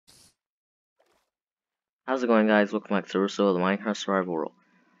How's it going, guys? Welcome back to the Minecraft Survival World.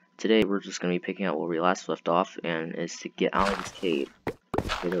 Today we're just going to be picking up where we last left off, and is to get out of this cave.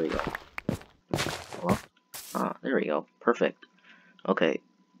 Okay, there we go. Hello? Ah, there we go. Perfect. Okay.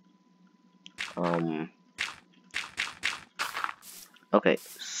 Okay,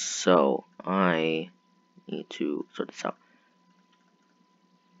 so I need to sort this out.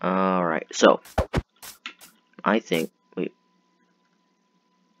 Alright, so I think wait.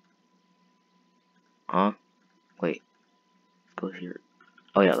 Wait. Let's go here.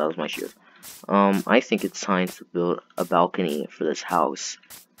 Oh yeah, that was my shears. I think it's time to build a balcony for this house.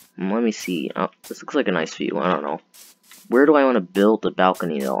 Let me see. This looks like a nice view. I don't know. Where do I want to build the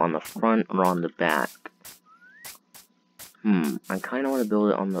balcony though? On the front or on the back? I kind of want to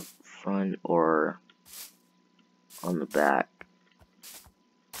build it on the front or on the back.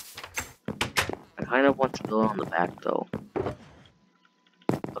 I kind of want to build it on the back though.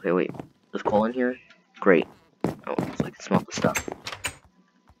 Okay, wait. There's coal in here? Great. Oh, so I can smelt the stuff.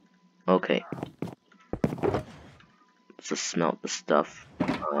 Okay. Let's just smelt the stuff.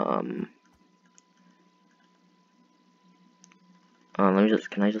 Let me just,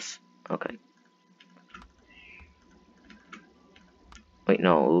 can I just, okay. Wait,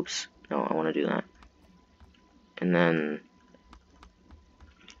 no, oops. No, I want to do that. And then,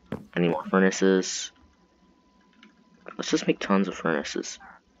 I need more furnaces. Let's just make tons of furnaces.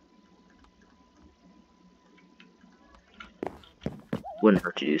 Wouldn't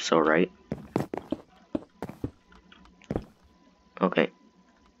hurt to do so, right? Okay.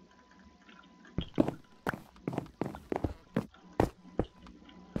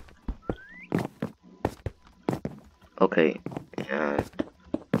 Okay, and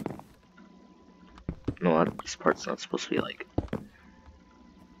no, this part's not supposed to be like.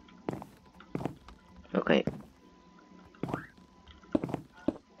 Okay.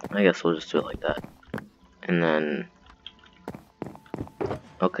 I guess we'll just do it like that. And then,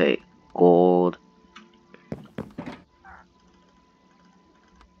 okay, gold.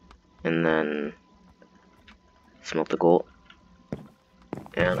 And then smelt the gold.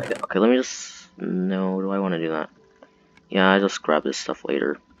 And okay, let me just, no, do I want to do that? Yeah, I just grab this stuff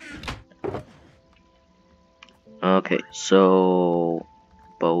later. Okay, so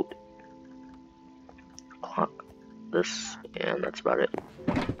boat, clock, this, and that's about it.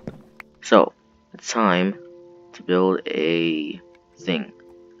 So it's time to build a thing,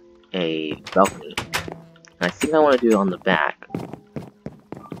 a balcony. And I think I want to do it on the back.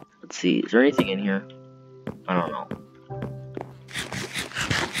 Let's see, is there anything in here? I don't know.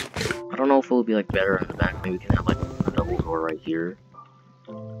 I don't know if it would be like better on the back. Maybe we can have like a double door right here.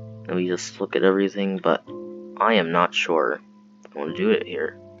 And we just look at everything, but I am not sure I want to do it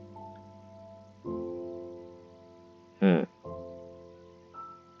here. I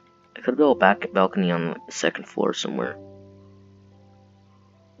could build a back balcony on the second floor somewhere.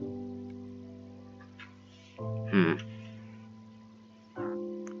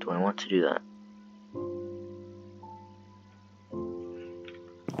 Do I want to do that?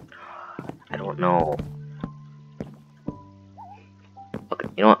 I don't know. Okay,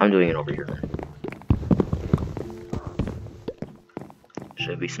 you know what? I'm doing it over here then.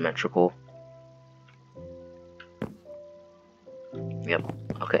 Should it be symmetrical? Yep.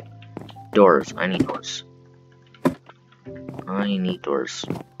 Okay. Doors. I need doors. I need doors.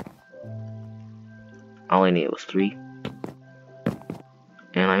 All I needed was 3.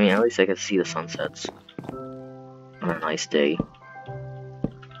 And I mean, at least I could see the sunsets on a nice day.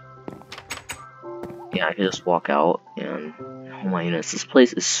 Yeah, I could just walk out and, oh my goodness, this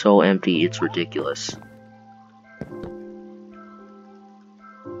place is so empty, it's ridiculous.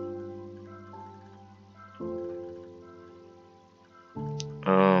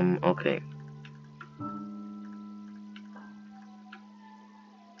 Okay.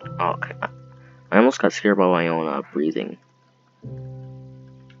 Okay. I almost got scared by my own breathing.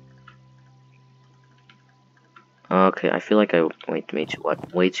 Okay, I feel like I made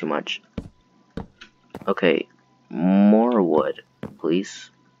way too much. Okay, more wood, please.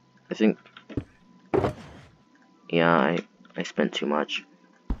 I think. Yeah, I spent too much.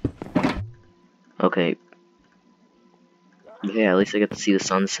 Okay. Yeah, at least I get to see the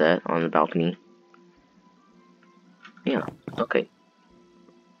sunset on the balcony. Yeah. Okay.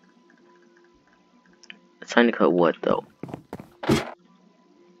 It's time to cut wood, though. Let's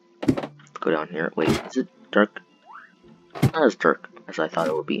go down here. Wait, is it dark? Not as dark as I thought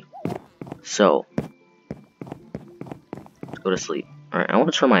it would be. So, let's go to sleep. Alright, I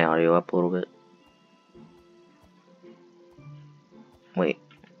want to turn my audio up a little bit. Wait.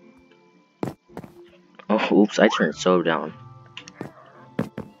 Oh, oops, I turned it so down.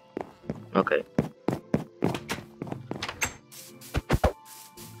 Okay.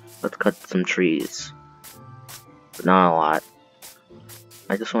 let's cut some trees. But not a lot.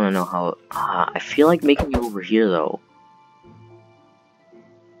 I just want to know how... I feel like making it over here, though.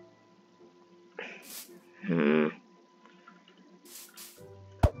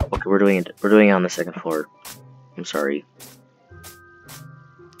 Okay, we're doing it on the second floor. I'm sorry.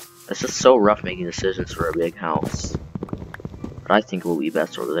 It's just so rough making decisions for a big house. But I think it will be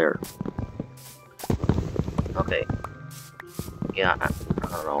best over there. Okay. Yeah, I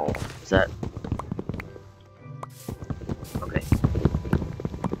don't know. Is that... Okay.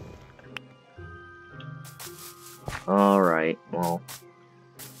 Alright, well...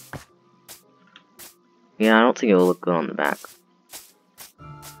 Yeah, I don't think it will look good on the back.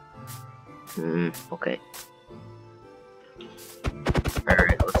 Okay.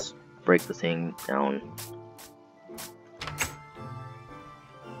 Alright, let's break the thing down.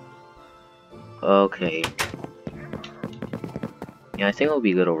 Okay. Yeah, I think it'll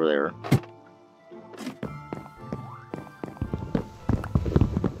be good over there.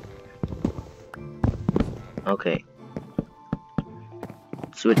 Okay.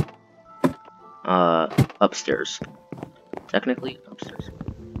 So it, upstairs. Technically, upstairs.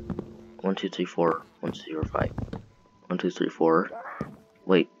 1, 2, 3, 4. 1, 2, 3, 4, 5. 1, 2, 3, 4.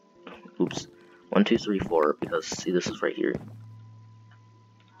 Wait. Oops. 1, 2, 3, 4. Because see, this is right here.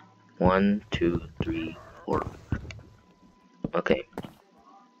 1, 2, 3, 4. Okay.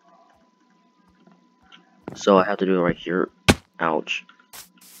 So I have to do it right here. Ouch.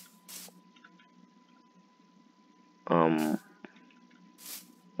 1,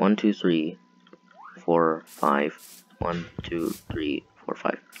 2, 3, 4, 5. 1, 2, 3, 4,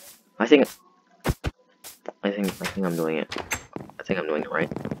 5. I think I'm doing it. I think I'm doing it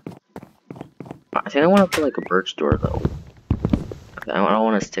right. I think I want to put like a birch door though. Okay, I don't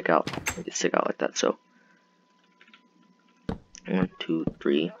want to stick out. Make it stick out like that. So 1, 2,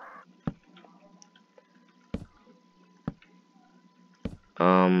 3.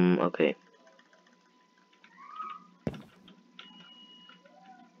 Okay.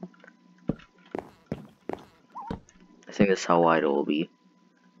 I think that's how wide it will be.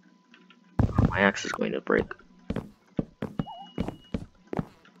 My axe is going to break.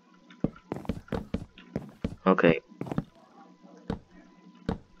 Okay.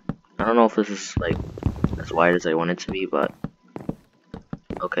 I don't know if this is like as wide as I want it to be, but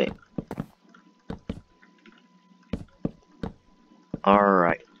okay.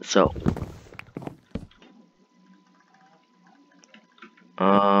 Alright, so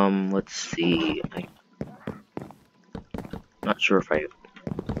let's see. I'm not sure if I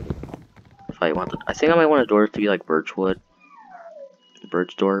want I think I might want a door to be like birch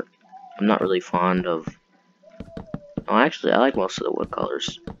door. I'm not really fond of... Oh, actually, I like most of the wood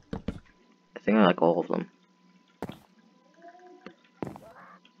colors. I think I like all of them.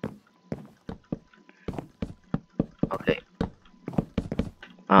 Okay.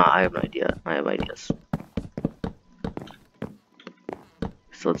 I have an idea. I have ideas.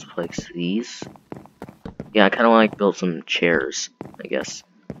 So let's place these. Yeah, I kind of want to build some chairs, I guess.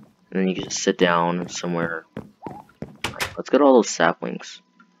 And then you can just sit down somewhere. Right, let's get all those saplings.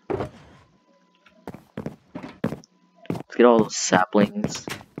 Let's get all those saplings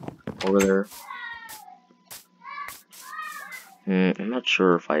over there. I'm not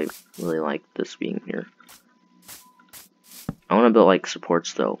sure if I really like this being here. I want to build like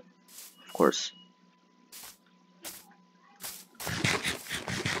supports though, of course.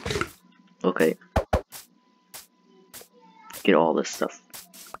 Okay. Get all this stuff.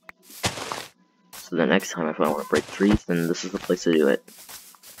 So the next time if I want to break trees, then this is the place to do it.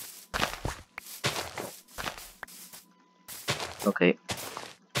 Okay.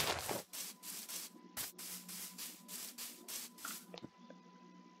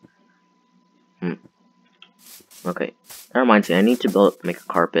 Okay. That reminds me, I need to make a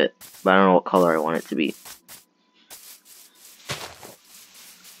carpet, but I don't know what color I want it to be.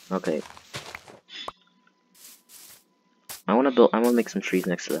 Okay. I want to make some trees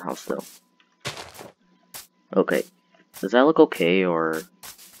next to the house though. Okay. Does that look okay, or...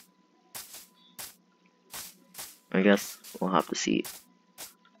 I guess we'll have to see.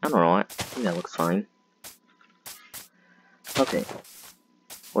 I don't know, I think that looks fine. Okay.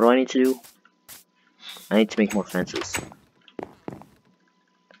 What do I need to do? I need to make more fences.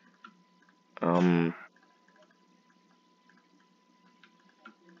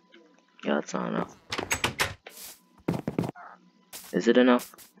 Yeah, that's not enough. Is it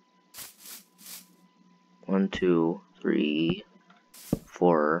enough? 1, 2, 3,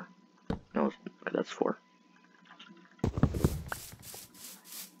 4. No, okay, that's 4.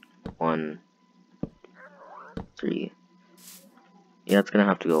 1, 3. Yeah, it's gonna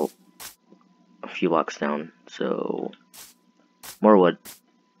have to go a few blocks down, so more wood.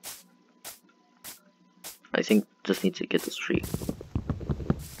 I think just need to get this tree.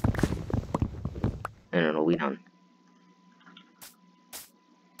 And it'll be done.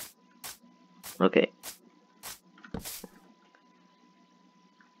 Okay.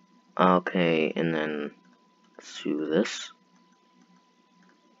 Okay, and then let's do this.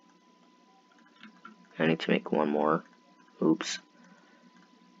 I need to make one more. Oops.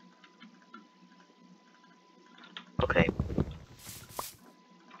 Okay.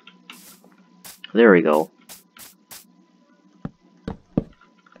 There we go.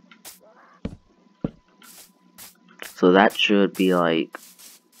 So that should be like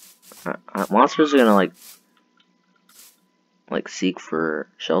monsters are gonna like seek for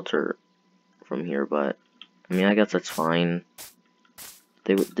shelter from here, but I mean I guess that's fine.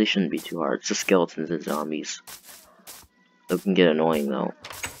 They shouldn't be too hard. It's just skeletons and zombies. They can get annoying though.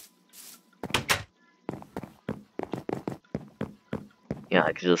 Yeah,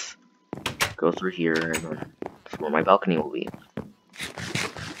 I could just go through here and then that's where my balcony will be.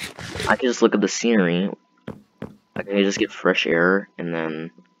 I can just look at the scenery. I can just get fresh air and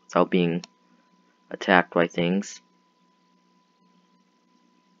then without being attacked by things.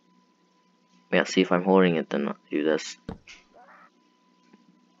 Yeah, see if I'm holding it, then I'll do this.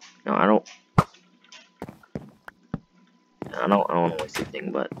 No, I don't want to waste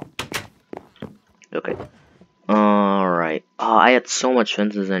anything, but okay. Alright. Oh, I had so much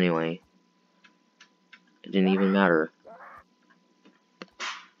fences anyway. It didn't even matter.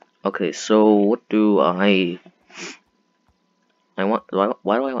 Okay, so what do I want?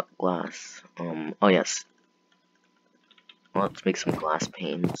 Why do I want glass? Oh yes. Well, let's make some glass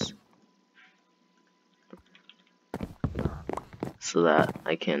panes so that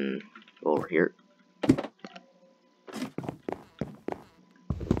I can go over here.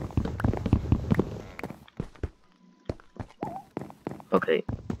 Okay.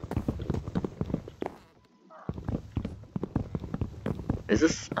 Is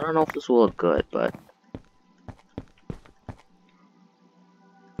this? I don't know if this will look good, but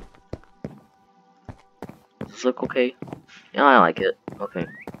does this look okay? Yeah, I like it. Okay.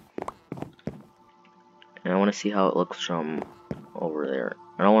 And I want to see how it looks from over there.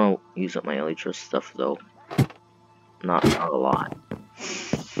 I don't want to use up my elytra stuff though. Not a lot.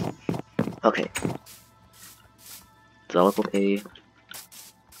 Okay. Does that look okay?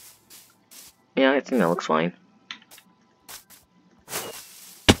 Yeah, I think that looks fine.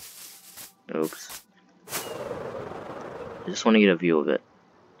 Oops. I just want to get a view of it.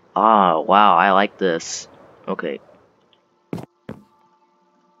 Ah, wow, I like this. Okay.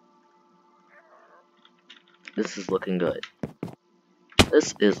 This is looking good.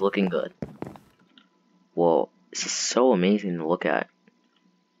 This is looking good. Whoa, this is so amazing to look at.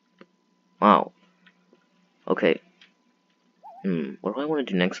 Wow. Okay. What do I want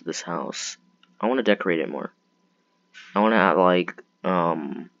to do next with this house? I want to decorate it more. I want to add, like, I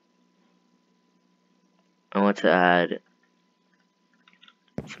want to add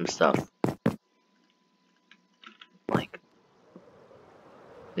some stuff. Like,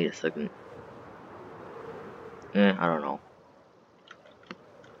 wait a second. I don't know.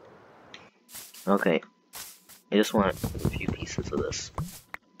 Okay. I just want a few pieces of this.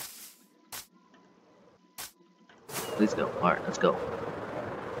 Please go. Alright, let's go.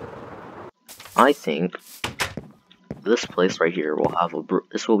 I think this place right here will have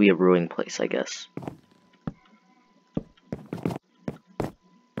this will be a brewing place, I guess.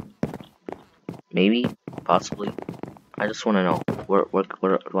 Maybe, possibly. I just want to know where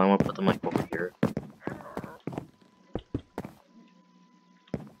do I want to put the mic over here?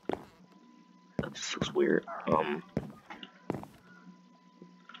 That just looks weird.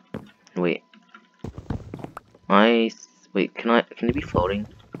 Wait. Wait, can it be floating?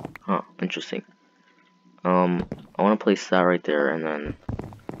 Huh, interesting. I want to place that right there, and then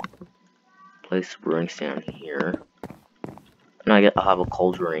place the brewing stand here. And I'll have a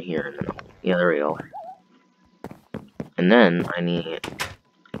cauldron right here, and then yeah, there we go. And then I need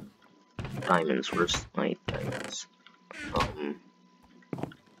diamonds. Where's my diamonds?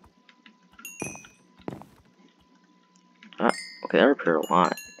 Okay, that repaired a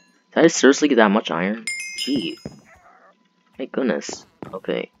lot. Did I seriously get that much iron? Gee. My goodness.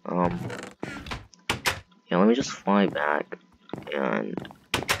 Okay, yeah, let me just fly back, and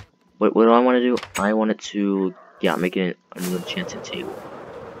what do I want to do? I wanted to, yeah, make it a new enchanted table.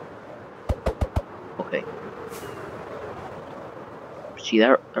 Okay. Gee,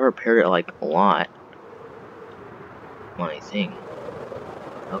 that repaired it, like, a lot. My thing.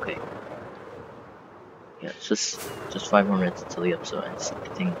 Okay. Yeah, it's just 5 more minutes until the episode ends. I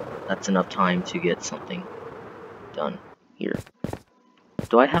think that's enough time to get something done here.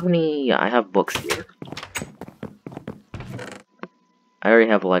 Do I have any? Yeah, I have books here. I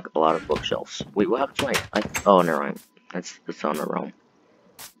already have like a lot of bookshelves. Wait, what happened to my? Oh, never mind. That's on a realm.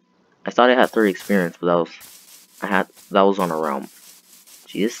 I thought I had 30 experience, but that was on a realm.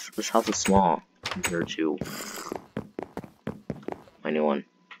 Jeez, this house is small compared to my new one.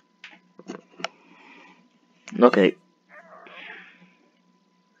 Okay.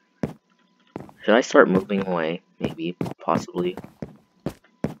 Should I start moving away? Maybe, possibly.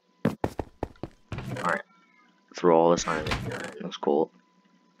 Alright. Let's roll this iron in here. That's cool.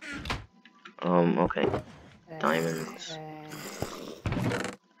 Okay. Diamonds.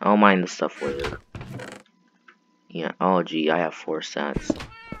 I don't mind the stuff later. Yeah, oh gee, I have 4 stats.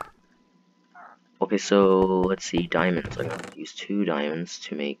 Okay, so let's see, diamonds. I'm gonna use 2 diamonds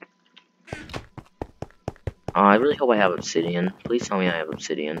to make. I really hope I have obsidian. Please tell me I have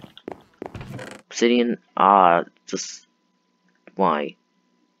obsidian. Obsidian, just why?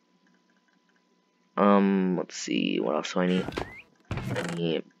 Let's see, what else do I need? I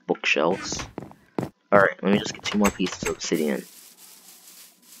need bookshelves. Alright, let me just get 2 more pieces of obsidian.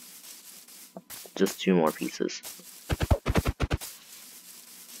 Just 2 more pieces.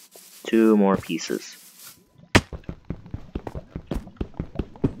 2 more pieces.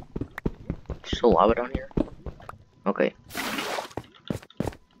 There's still lava down here? Okay.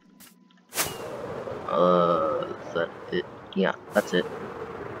 Is that it? Yeah, that's it.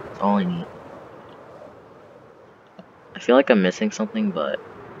 That's all I need. I feel like I'm missing something, but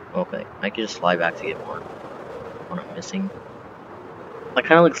okay. I can just fly back to get more. What I'm missing. That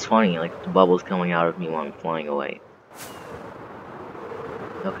kind of looks funny, like the bubbles coming out of me while I'm flying away.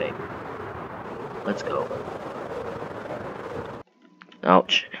 Okay. Let's go.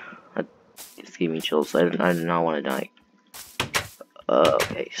 Ouch. That just gave me chills. I did not want to die.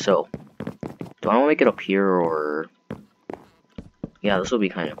 Okay, so. Do I want to make it up here, or... Yeah, this would be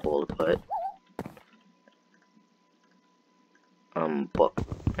kind of cool to put. Book.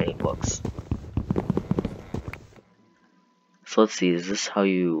 I need books. So let's see, is this how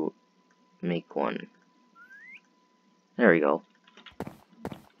you make one? There we go.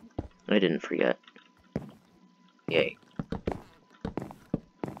 I didn't forget. Yay.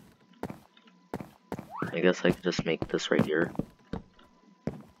 I guess I could just make this right here.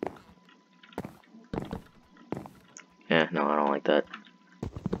 Yeah, no, I don't like that.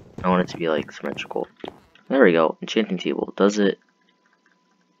 I want it to be like symmetrical. There we go. Enchanting table. Does it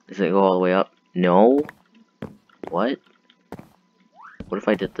go all the way up? No? What? What if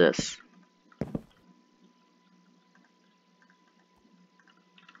I did this?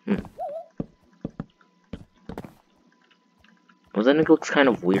 Well, then it looks kind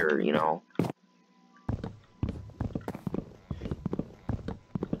of weird, you know?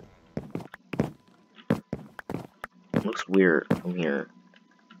 It looks weird from here.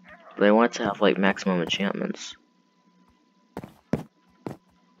 But I want it to have, like, maximum enchantments.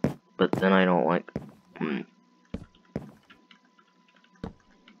 But then I don't like...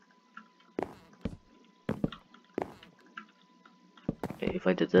 If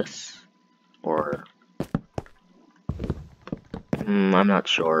I did this? Or... I'm not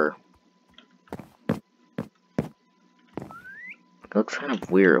sure. It looks kind of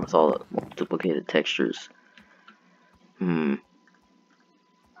weird with all the duplicated textures.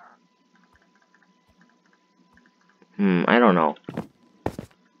 I don't know.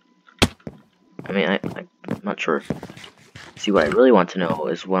 I mean, I'm not sure. See, what I really want to know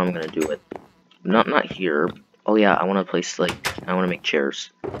is what I'm gonna do with... Not here. Oh yeah, I want to place, like... I want to make chairs.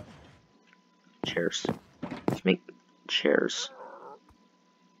 Chairs. Let's make chairs.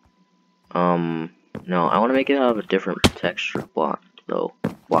 No, I want to make it out of a different texture block, though.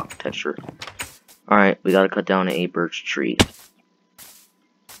 Block texture. Alright, we gotta cut down a birch tree.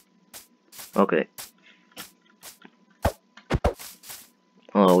 Okay.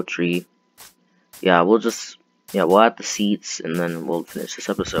 Hello, tree. Yeah, we'll add the seats, and then we'll finish this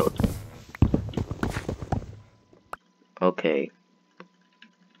episode. Okay.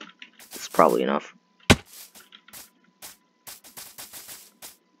 It's probably enough.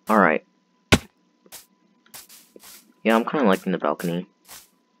 Alright. Yeah, I'm kind of liking the balcony.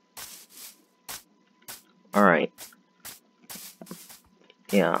 Alright.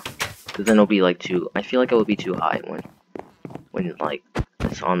 Yeah. Because then it'll be like I feel like it would be too high when like,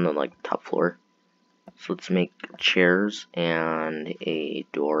 it's on the, like, top floor. So let's make chairs and a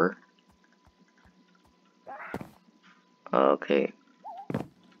door. Okay.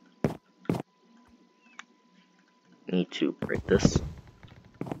 Need to break this.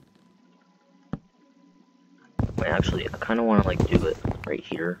 Wait, actually, I kind of want to like do it right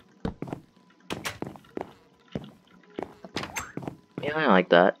here. Yeah, I like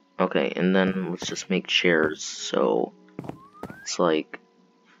that. Okay, and then let's just make chairs. So it's like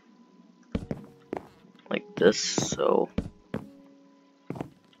this. So,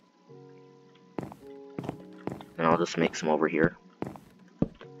 and I'll just make some over here.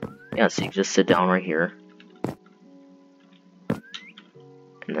 Yeah, so you can just sit down right here.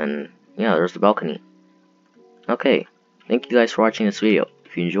 And then, yeah, there's the balcony. Okay, thank you guys for watching this video.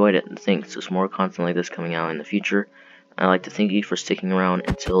 If you enjoyed it, thanks. There's more content like this coming out in the future. I'd like to thank you for sticking around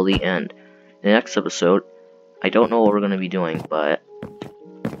until the end. In the next episode, I don't know what we're going to be doing, but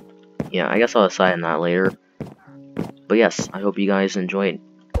yeah, I guess I'll decide on that later. But yes, I hope you guys enjoyed.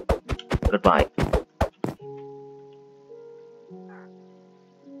 Goodbye.